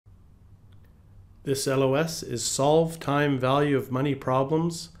This LOS is solve time value of money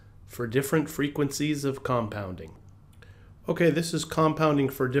problems for different frequencies of compounding. Okay, this is compounding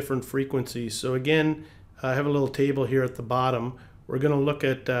for different frequencies. So again, I have a little table here at the bottom. We're going to look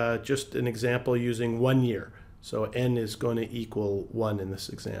at just an example using 1 year. So n is going to equal 1 in this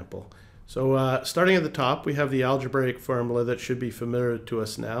example. So starting at the top, we have the algebraic formula that should be familiar to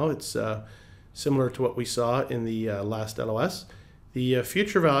us now. It's similar to what we saw in the last LOS. The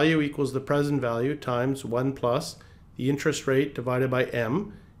future value equals the present value times 1 plus the interest rate divided by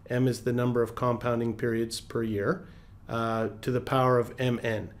m. M is the number of compounding periods per year, to the power of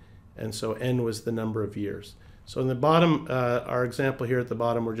mn. And so n was the number of years. So in the bottom, our example here at the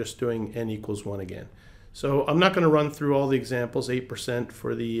bottom, we're just doing n equals 1 again. So I'm not going to run through all the examples, 8%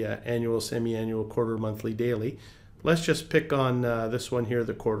 for the annual, semi-annual, quarter, monthly, daily. Let's just pick on this one here,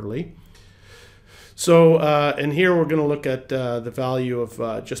 the quarterly. So, and here we're going to look at the value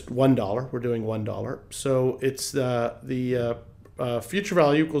of just $1. We're doing $1. So it's the future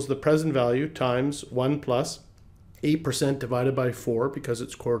value equals the present value times 1 plus 8% divided by 4, because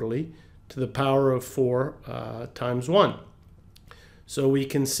it's quarterly, to the power of 4 times 1. So we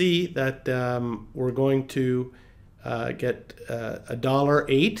can see that we're going to get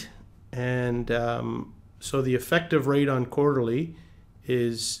 $1.08, and so the effective rate on quarterly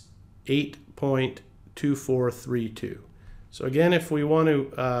is 8.2432. So again, if we want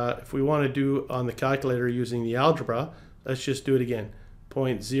to do on the calculator using the algebra, let's just do it again.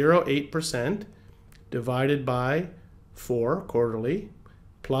 0.08% divided by 4 quarterly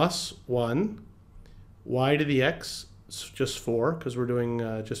plus 1, y to the x, just 4 because we're doing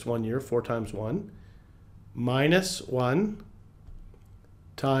just 1 year, 4 times 1, minus 1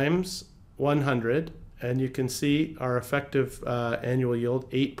 times 100, and you can see our effective annual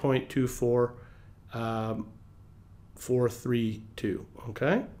yield 8.24432,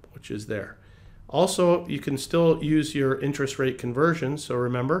 okay, which is there. Also, you can still use your interest rate conversion. So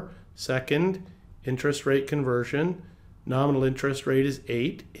remember, second interest rate conversion, nominal interest rate is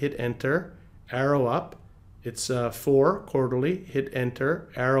 8, hit enter, arrow up. It's 4 quarterly, hit enter,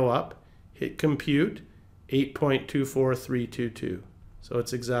 arrow up, hit compute, 8.24322. So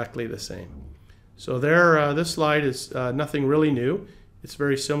it's exactly the same. So there, this slide is nothing really new. It's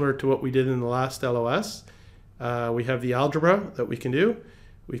very similar to what we did in the last LOS. We have the algebra that we can do.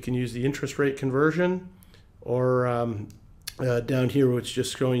 We can use the interest rate conversion, or down here, which is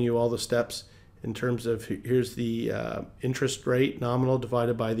just showing you all the steps in terms of, here's the interest rate nominal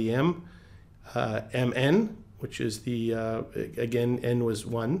divided by the m, mn, which is the, again, n was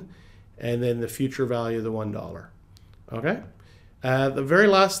 1, and then the future value of the $1. Okay? The very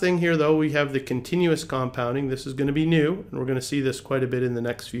last thing here, though, we have the continuous compounding. This is going to be new, and we're going to see this quite a bit in the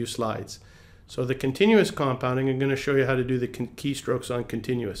next few slides. So the continuous compounding, I'm going to show you how to do the keystrokes on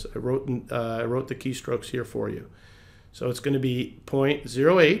continuous. I wrote the keystrokes here for you. So it's going to be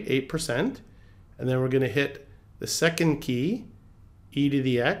 0.08, 8%, and then we're going to hit the second key, e to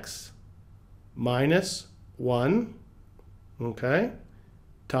the x, minus 1, okay,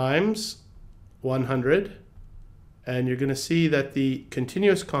 times 100, and you're going to see that the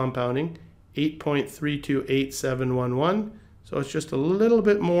continuous compounding, 8.328711, so it's just a little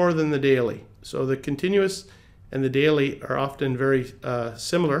bit more than the daily. So the continuous and the daily are often very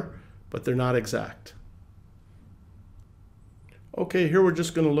similar, but they're not exact. Okay, here we're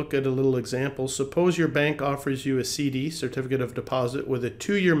just going to look at a little example. Suppose your bank offers you a CD, certificate of deposit, with a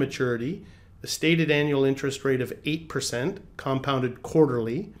 2-year maturity, a stated annual interest rate of 8%, compounded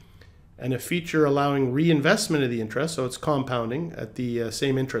quarterly, and a feature allowing reinvestment of the interest, so it's compounding at the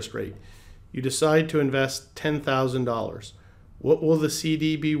same interest rate. You decide to invest $10,000. What will the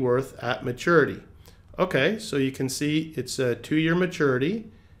CD be worth at maturity? Okay, so you can see it's a 2-year maturity,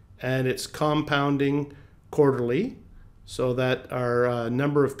 and it's compounding quarterly, so that our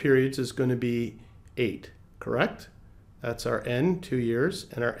number of periods is going to be 8, correct? That's our n, 2 years,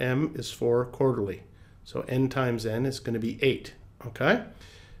 and our m is 4 quarterly. So n times n is going to be 8, okay?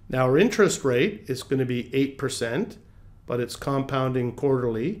 Now our interest rate is going to be 8%, but it's compounding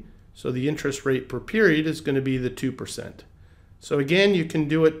quarterly, so the interest rate per period is going to be the 2%. So again, you can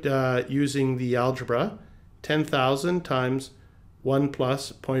do it using the algebra. 10,000 times 1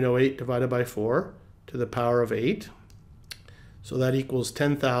 plus 0.08 divided by 4 to the power of 8. So that equals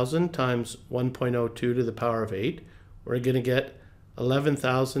 10,000 times 1.02 to the power of 8. We're going to get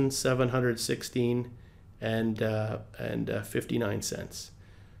 11,716 and 59 cents.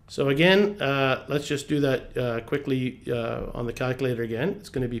 So again, let's just do that quickly on the calculator again. It's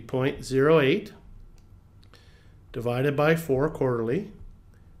going to be 0.08 divided by 4 quarterly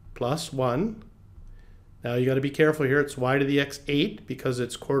plus 1. Now you got to be careful here. It's y to the x 8 because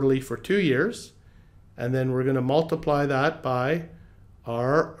it's quarterly for 2 years. And then we're going to multiply that by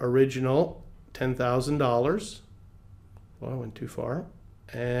our original $10,000. Well, I went too far.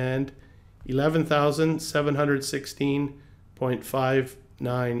 And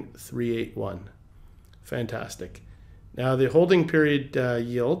 11,716.59381. Fantastic. Now the holding period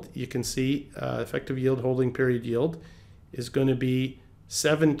yield, you can see effective yield, holding period yield is going to be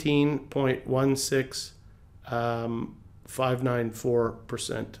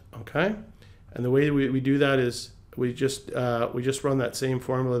 17.16594%. Okay, and the way we do that is we just run that same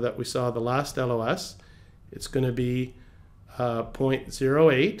formula that we saw the last LOS. It's going to be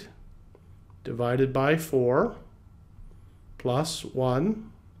 0.08 divided by 4 plus 1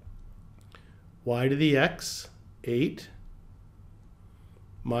 y to the x 8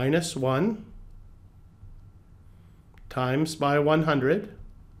 minus 1 times by 100,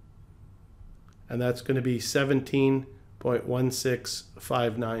 and that's going to be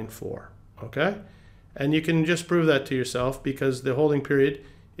 17.16594. Okay, and you can just prove that to yourself because the holding period,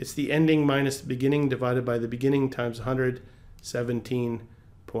 it's the ending minus the beginning divided by the beginning times 100,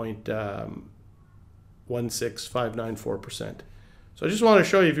 17.16594%. So I just want to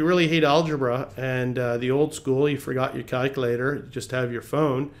show you, if you really hate algebra and the old school, you forgot your calculator, you just have your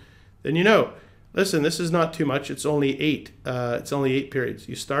phone, then you know, listen, this is not too much. It's only 8. It's only 8 periods.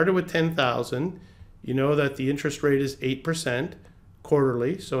 You started with 10,000. You know that the interest rate is 8%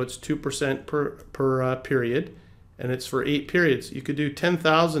 quarterly, so it's 2% per period, and it's for 8 periods. You could do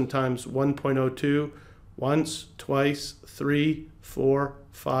 10,000 times 1.02 once, twice, 3, 4,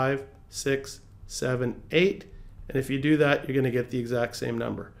 5, 6, 7, 8. And if you do that, you're going to get the exact same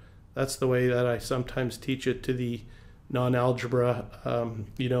number. That's the way that I sometimes teach it to the non-algebra,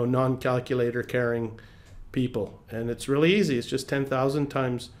 non-calculator caring people. And it's really easy. It's just 10,000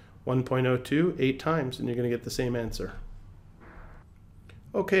 times 1.02, 8 times, and you're going to get the same answer.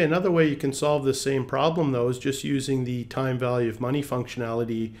 Okay, another way you can solve this same problem, though, is just using the time value of money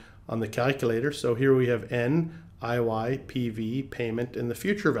functionality on the calculator. So here we have N, IY, PV, payment, and the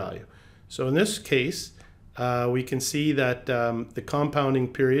future value. So in this case, we can see that the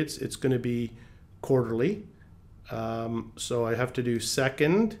compounding periods, it's going to be quarterly. So I have to do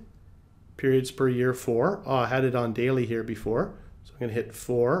second, periods per year 4. Oh, I had it on daily here before. So I'm going to hit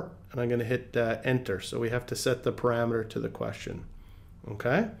 4 and I'm going to hit enter. So we have to set the parameter to the question.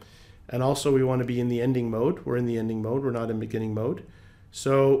 Okay. And also we want to be in the ending mode. We're in the ending mode. We're not in beginning mode.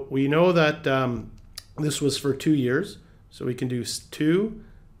 So we know that this was for 2 years. So we can do 2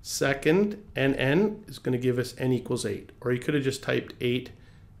 second, and n is going to give us n equals 8. Or you could have just typed 8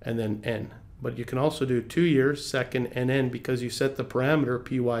 and then n. But you can also do 2 years, second, and n, because you set the parameter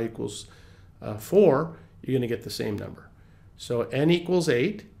py equals 4, you're going to get the same number. So n equals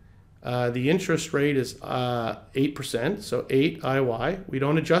 8. The interest rate is 8%, so 8 IY. We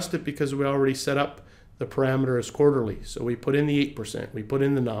don't adjust it because we already set up the parameter as quarterly. So we put in the 8%. We put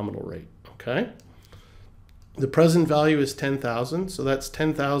in the nominal rate. Okay. The present value is 10,000, so that's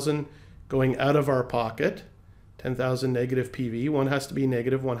 10,000 going out of our pocket. 10,000 negative PV. One has to be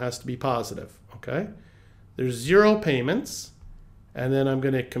negative, one has to be positive. Okay. There's 0 payments, and then I'm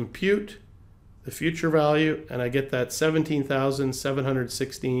going to compute the future value, and I get that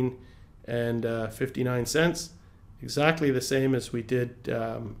 17,716 and 59 cents, exactly the same as we did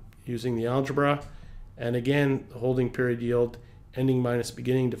using the algebra. And again, the holding period yield, ending minus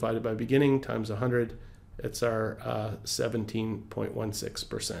beginning divided by beginning times 100. It's our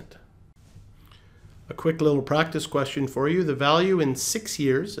 17.16%. A quick little practice question for you. The value in 6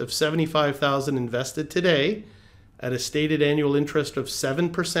 years of 75,000 invested today at a stated annual interest of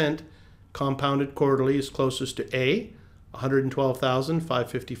 7% compounded quarterly is closest to A,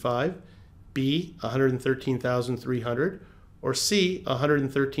 112,555, B, 113,300, or C,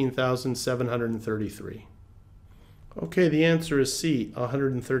 113,733. Okay, the answer is C,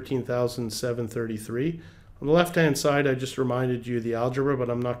 113,733. On the left-hand side, I just reminded you the algebra, but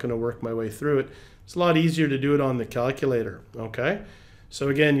I'm not going to work my way through it. It's a lot easier to do it on the calculator, okay? So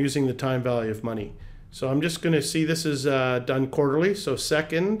again, using the time value of money. So I'm just going to see this is done quarterly. So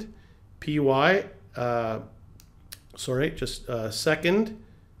second, PY, second,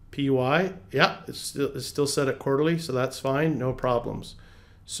 PY, yeah, it's still set at quarterly, so that's fine, no problems.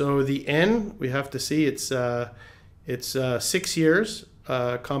 So the N, we have to see it's 6 years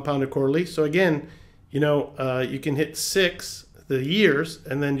compounded quarterly. So again, you can hit 6, the years,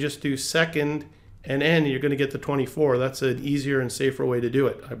 and then just do second and N, you're going to get the 24. That's an easier and safer way to do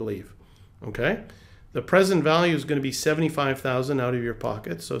it, I believe. Okay. The present value is going to be 75,000 out of your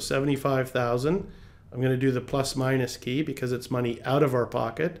pocket. So 75,000, I'm going to do the plus minus key because it's money out of our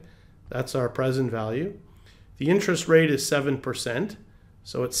pocket. That's our present value. The interest rate is 7%.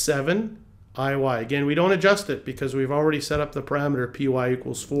 So it's 7 IY. Again, we don't adjust it because we've already set up the parameter PY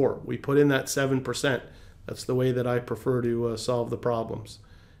equals 4. We put in that 7%. That's the way that I prefer to solve the problems.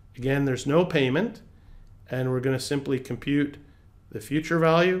 Again, there's no payment, and we're going to simply compute the future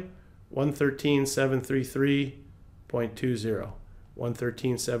value, 113,733.20.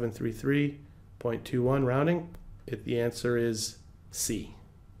 113,733.21 rounding. The answer is C.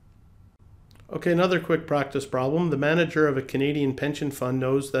 Okay, another quick practice problem. The manager of a Canadian pension fund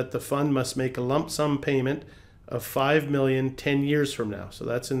knows that the fund must make a lump sum payment of $5 million 10 years from now. So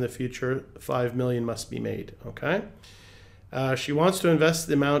that's in the future. $5 million must be made. Okay. She wants to invest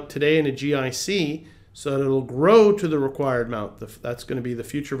the amount today in a GIC so that it'll grow to the required amount. That's going to be the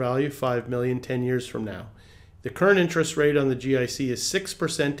future value, $5 million 10 years from now. The current interest rate on the GIC is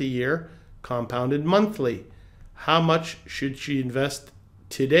 6% a year, compounded monthly. How much should she invest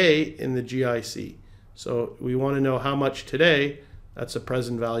today in the GIC? So we want to know how much today. That's a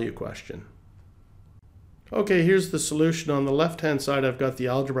present value question. Okay, here's the solution. On the left-hand side, I've got the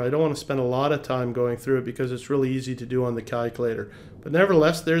algebra. I don't want to spend a lot of time going through it because it's really easy to do on the calculator. But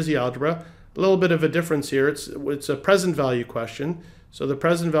nevertheless, there's the algebra. A little bit of a difference here. It's a present value question. So the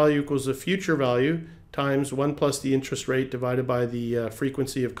present value equals the future value times 1 plus the interest rate divided by the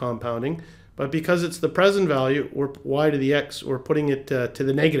frequency of compounding. But because it's the present value, we're y to the x, we're putting it to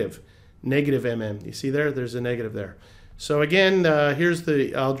the negative mm. You see there? There's a negative there. So again, here's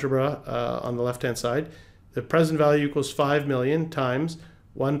the algebra on the left-hand side. The present value equals 5 million times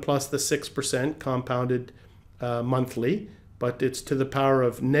 1 plus the 6% compounded monthly, but it's to the power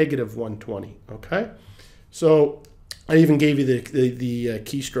of negative 120, okay? So I even gave you the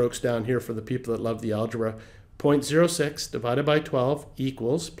keystrokes down here for the people that love the algebra. 0.06 divided by 12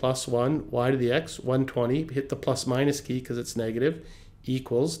 equals plus 1, y to the x, 120. Hit the plus minus key because it's negative,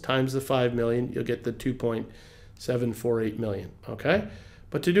 equals times the 5 million. You'll get the 2.748 million, okay?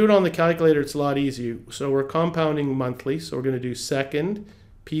 But to do it on the calculator, it's a lot easier. So we're compounding monthly, so we're going to do second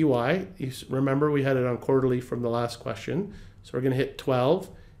PY. Remember, we had it on quarterly from the last question. So we're going to hit 12,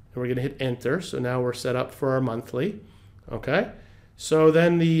 and we're going to hit enter. So now we're set up for our monthly, okay? So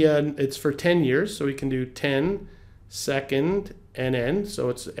then it's for 10 years, so we can do 10 second NN, so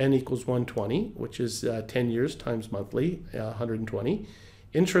it's N equals 120, which is 10 years times monthly, 120.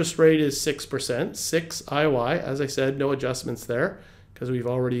 Interest rate is 6%, 6 IY. As I said, no adjustments there because we've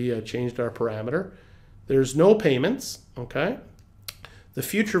already changed our parameter. There's no payments, okay? The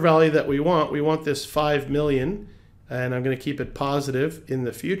future value that we want this 5 million, and I'm going to keep it positive in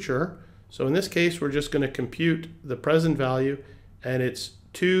the future. So in this case, we're just going to compute the present value, and it's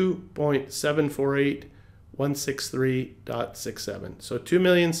 2.748163.67. So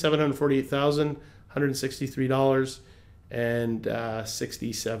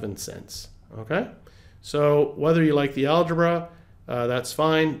 $2,748,163.67. Okay? So whether you like the algebra, that's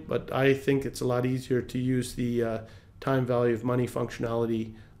fine, but I think it's a lot easier to use the time value of money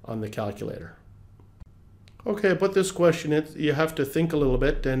functionality on the calculator. Okay, I put this question in. You have to think a little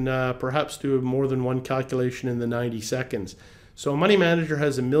bit and perhaps do more than one calculation in the 90 seconds. So a money manager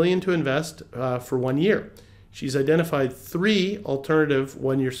has $1 million to invest for 1 year. She's identified 3 alternative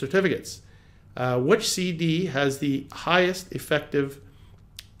 1-year certificates. Which CD has the highest effective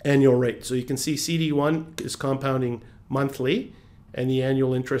annual rate? So you can see CD1 is compounding monthly, and the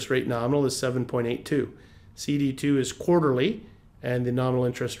annual interest rate nominal is 7.82. CD2 is quarterly, and the nominal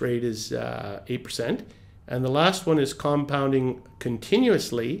interest rate is 8%. And the last one is compounding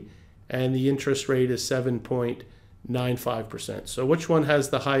continuously, and the interest rate is 7.95%. So which one has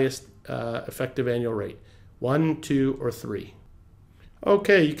the highest effective annual rate? 1, 2, or 3?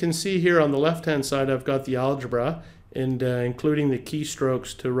 Okay, you can see here on the left-hand side I've got the algebra, and including the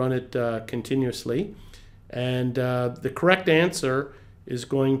keystrokes to run it continuously. And the correct answer is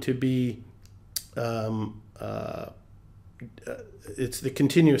going to be it's the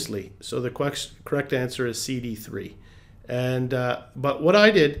continuously. So the correct answer is CD3. And but what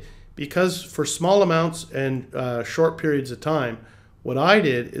I did, because for small amounts and short periods of time, what I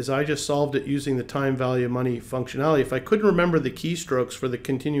did is I just solved it using the time value of money functionality. If I couldn't remember the keystrokes for the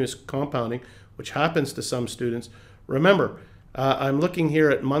continuous compounding, which happens to some students, remember, I'm looking here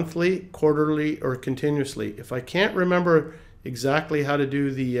at monthly, quarterly, or continuously. If I can't remember exactly how to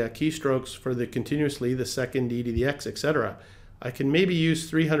do the keystrokes for the continuously, the second e to the x, etc., I can maybe use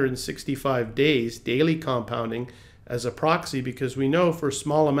 365 days, daily compounding, as a proxy, because we know for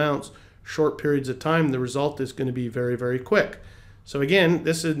small amounts, short periods of time, the result is going to be very, very quick. So again,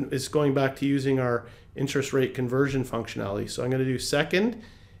 this is going back to using our interest rate conversion functionality. So I'm going to do second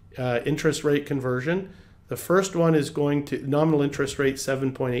interest rate conversion. The first one is going to nominal interest rate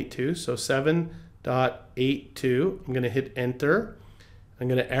 7.82, so 7.82. I'm going to hit enter. I'm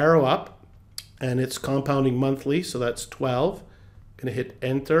going to arrow up, and it's compounding monthly, so that's 12. I'm going to hit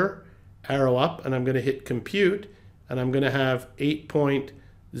enter, arrow up, and I'm going to hit compute, and I'm going to have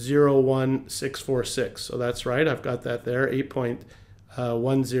 8.01646. So that's right, I've got that there,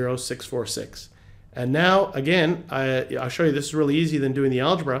 8.10646. And now, again, I'll show you this is really easy than doing the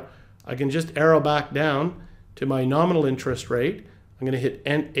algebra. I can just arrow back down to my nominal interest rate. I'm going to hit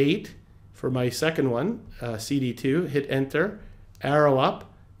 8 for my second one, CD2, hit enter, arrow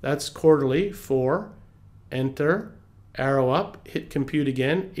up, that's quarterly, 4, enter, arrow up, hit compute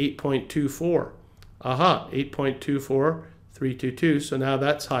again, 8.24. Aha, 8.24322, so now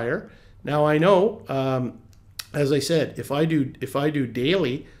that's higher. Now I know, as I said, if I do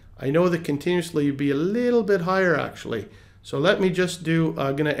daily, I know that continuously would be a little bit higher actually. So let me just do,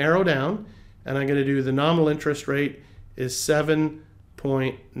 I'm going to arrow down, and I'm going to do the nominal interest rate is 7.95.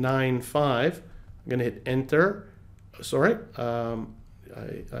 I'm going to hit enter. Sorry, my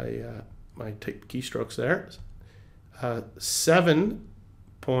keystrokes there.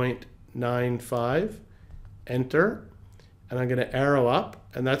 7.95, enter, and I'm going to arrow up,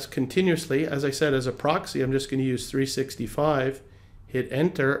 and that's continuously. As I said, as a proxy, I'm just going to use 365, hit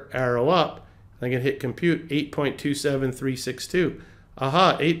enter, arrow up, and I'm going to hit compute, 8.27362.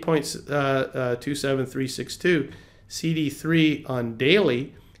 Aha, 8.27362. CD3 on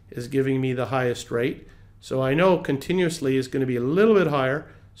daily is giving me the highest rate. So I know continuously is going to be a little bit higher,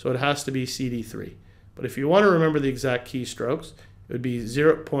 so it has to be CD3. But if you want to remember the exact keystrokes, it would be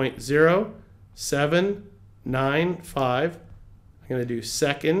 0.0795. I'm going to do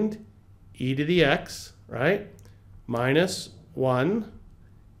second e to the x, right? Minus 1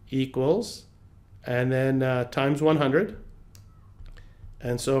 equals, and then times 100.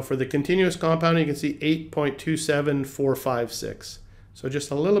 And so for the continuous compounding, you can see 8.27456. So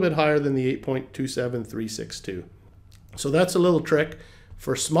just a little bit higher than the 8.27362. So that's a little trick.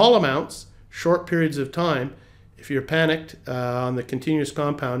 For small amounts, short periods of time, if you're panicked on the continuous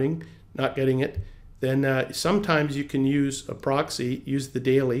compounding, not getting it, then sometimes you can use a proxy, use the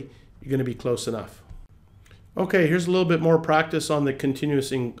daily, you're going to be close enough. Okay, here's a little bit more practice on the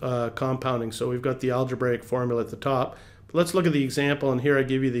continuous compounding. So we've got the algebraic formula at the top. But let's look at the example, and here I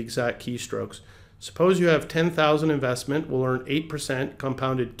give you the exact keystrokes. Suppose you have 10,000 investment, will earn 8%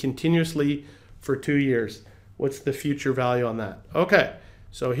 compounded continuously for 2 years. What's the future value on that? Okay,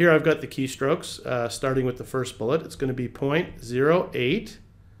 so here I've got the keystrokes, starting with the first bullet. It's going to be 0.08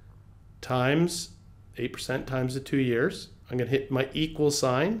 times 8% times the 2 years. I'm going to hit my equal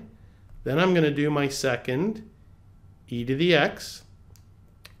sign. Then I'm going to do my second e to the x,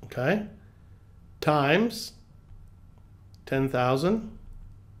 okay, times 10,000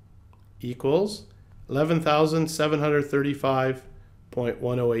 equals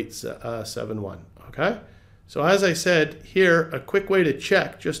 11,735.10871. Okay, so as I said here, a quick way to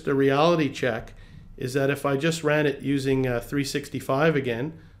check, just a reality check, is that if I just ran it using 365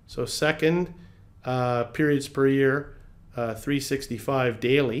 again, so second periods per year, 365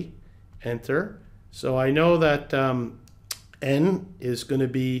 daily, enter. So I know that n is going to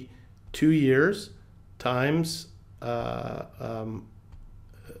be 2 years times, it's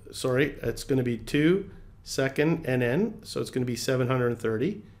going to be 2 second nn, so it's going to be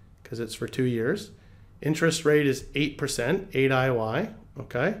 730 because it's for 2 years. Interest rate is 8%, 8 IY,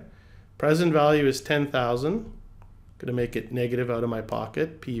 okay. Present value is 10,000, going to make it negative out of my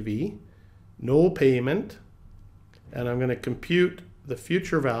pocket, PV. No payment, and I'm going to compute the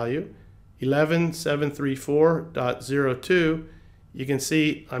future value, 11,734.02. You can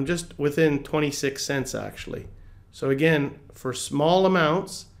see I'm just within 26 cents actually. So again, for small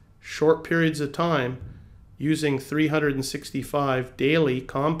amounts, short periods of time, using 365 daily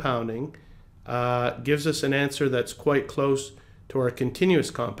compounding gives us an answer that's quite close to our continuous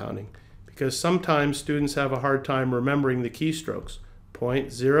compounding, because sometimes students have a hard time remembering the keystrokes.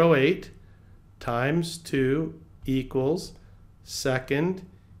 0.08 times 2 equals second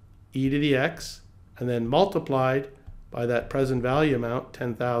e to the x, and then multiplied by that present value amount,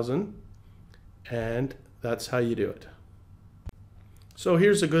 10,000, and that's how you do it. So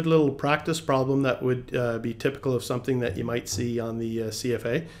here's a good little practice problem that would be typical of something that you might see on the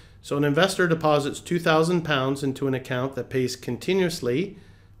CFA. So an investor deposits £2,000 into an account that pays continuously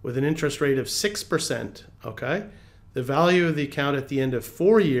with an interest rate of 6%, okay? The value of the account at the end of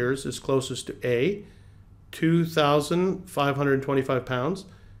 4 years is closest to A, £2,525,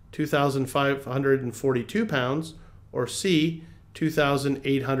 £2,542, or C,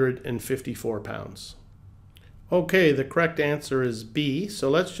 £2,854. Okay, the correct answer is B. So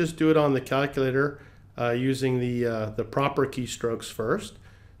let's just do it on the calculator using the proper keystrokes first.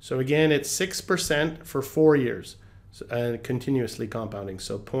 So again, it's 6% for 4 years and continuously compounding.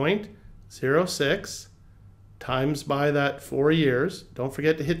 So 0.06 times by that 4 years. Don't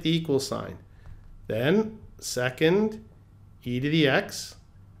forget to hit the equal sign. Then second e to the x,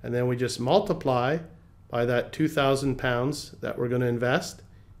 and then we just multiply by that 2,000 pounds that we're going to invest.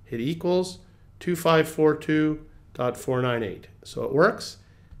 Hit equals 2542.498. So it works.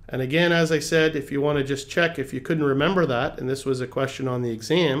 And again, as I said, if you want to just check if you couldn't remember that, and this was a question on the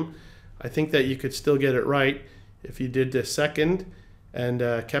exam, I think that you could still get it right if you did the second and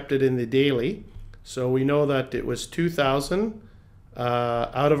kept it in the daily. So we know that it was 2,000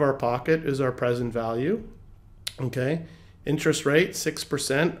 out of our pocket is our present value. Okay, interest rate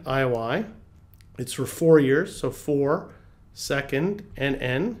 6% IOI. It's for 4 years, so 4, second, and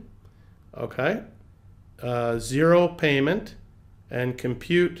N. Okay, 0 payment, and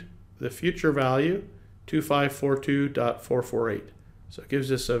compute the future value 2542.448. So it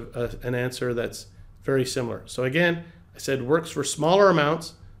gives us an answer that's very similar. So again, I said works for smaller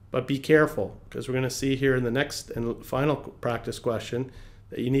amounts, but be careful, because we're going to see here in the next and final practice question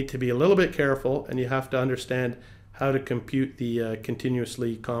that you need to be a little bit careful, and you have to understand how to compute the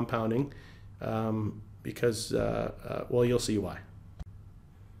continuously compounding, because, well, you'll see why.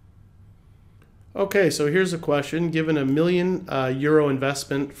 Okay, so here's a question. Given a €1 million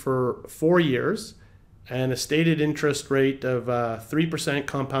investment for 4 years and a stated interest rate of 3%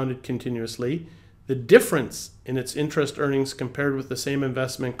 compounded continuously, the difference in its interest earnings compared with the same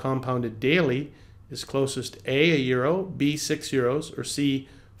investment compounded daily is closest A, €1, B, €6, or C,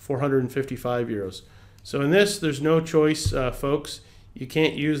 €455. So in this, there's no choice, folks. You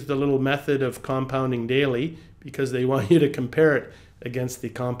can't use the little method of compounding daily because they want you to compare it against the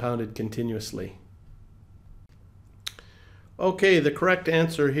compounded continuously. Okay, the correct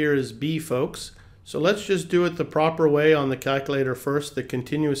answer here is B, folks. So let's just do it the proper way on the calculator first, the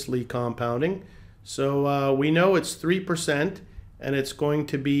continuously compounding. So we know it's 3%, and it's going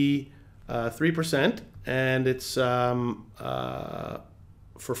to be 3%, and it's for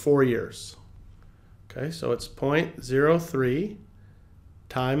 4 years. Okay, so it's 0.03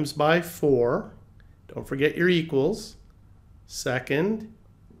 times by 4. Don't forget your equals. Second,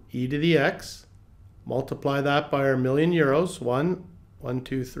 e to the x. Multiply that by our €1 million. 1, 1,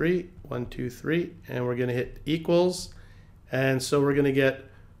 2, 3, 1, 2, 3, and we're going to hit equals. And so we're going to get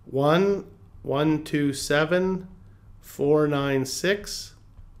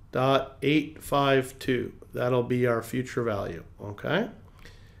 1,127,496.852. That'll be our future value. Okay.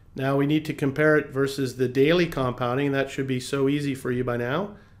 Now we need to compare it versus the daily compounding. That should be so easy for you by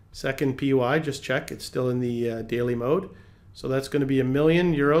now. Second PY, just check. It's still in the daily mode. So that's going to be €1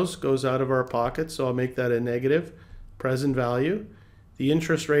 million goes out of our pocket. So I'll make that a negative present value. The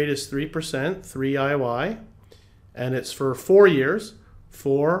interest rate is 3%, 3 IOI, and it's for 4 years,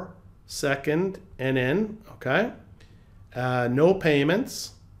 4, second, and N. Okay. No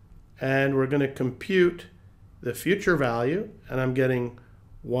payments, and we're going to compute the future value, and I'm getting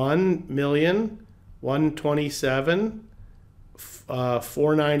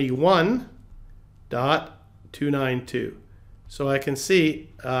 1,127,491.292. So I can see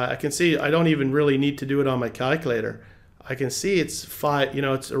I don't even really need to do it on my calculator. I can see it's 5,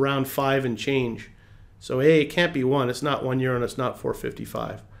 it's around 5 and change. So A, it can't be 1. It's not €1 and it's not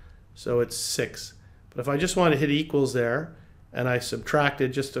 455. So it's 6. But if I just want to hit equals there and I subtract it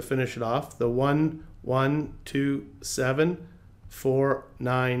just to finish it off, the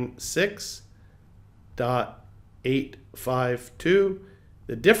 1,127,496.852,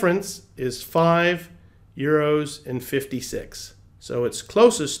 the difference is €5.56. So it's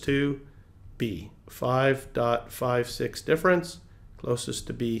closest to B, 5.56 difference, closest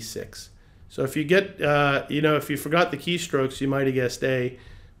to B, 6. So if you get, if you forgot the keystrokes, you might have guessed A,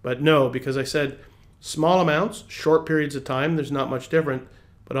 but no, because I said small amounts, short periods of time, there's not much different.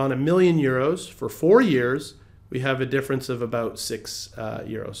 But on €1 million for 4 years, we have a difference of about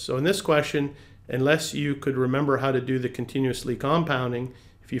 €6. So in this question, unless you could remember how to do the continuously compounding,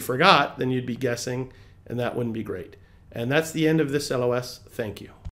 if you forgot, then you'd be guessing, and that wouldn't be great. And that's the end of this LOS. Thank you.